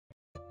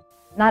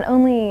Not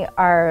only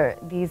are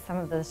these some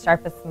of the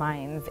sharpest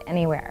minds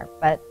anywhere,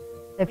 but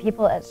the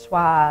people at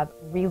Schwab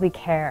really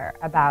care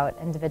about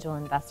individual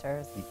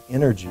investors. The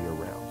energy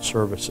around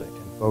servicing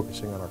and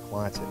focusing on our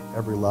clients at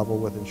every level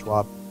within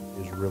Schwab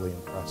is really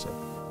impressive.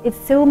 It's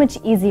so much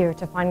easier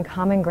to find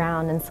common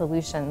ground and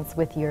solutions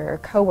with your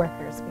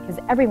coworkers because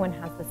everyone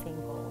has the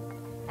same goal,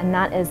 and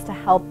that is to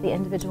help the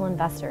individual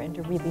investor and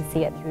to really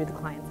see it through the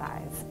client's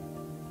eyes.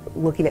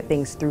 Looking at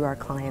things through our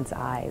client's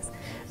eyes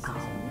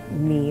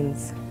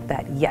means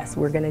that yes,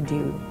 we're going to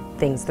do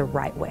things the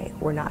right way.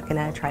 We're not going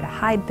to try to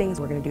hide things.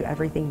 We're going to do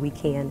everything we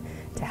can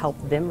to help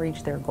them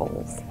reach their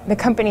goals. The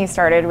company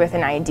started with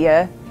an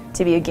idea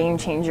to be a game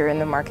changer in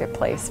the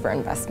marketplace for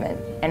investment.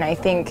 And I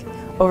think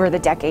over the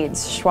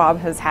decades, Schwab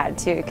has had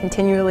to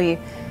continually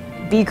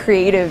be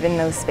creative in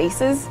those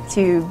spaces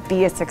to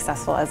be as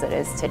successful as it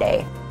is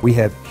today. We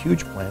have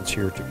huge plans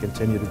here to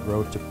continue to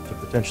grow, to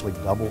potentially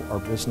double our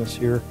business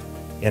here.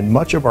 And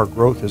much of our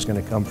growth is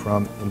going to come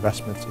from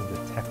investments into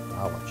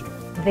technology.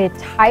 The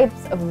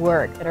types of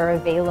work that are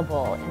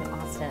available in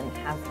Austin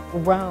have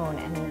grown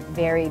and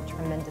varied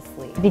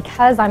tremendously.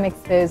 Because I'm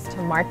exposed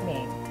to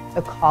marketing,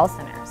 the call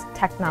centers,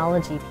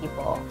 technology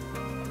people,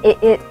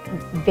 it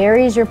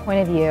varies your point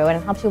of view and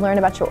it helps you learn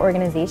about your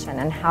organization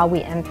and how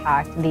we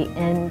impact the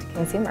end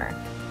consumer.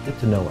 Get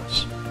to know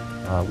us.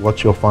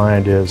 What you'll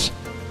find is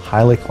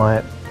highly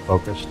client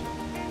focused,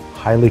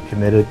 highly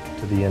committed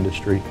to the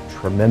industry,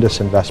 tremendous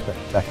investment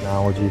in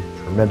technology,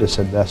 tremendous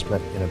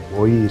investment in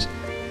employees,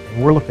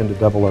 and we're looking to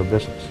double our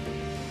business.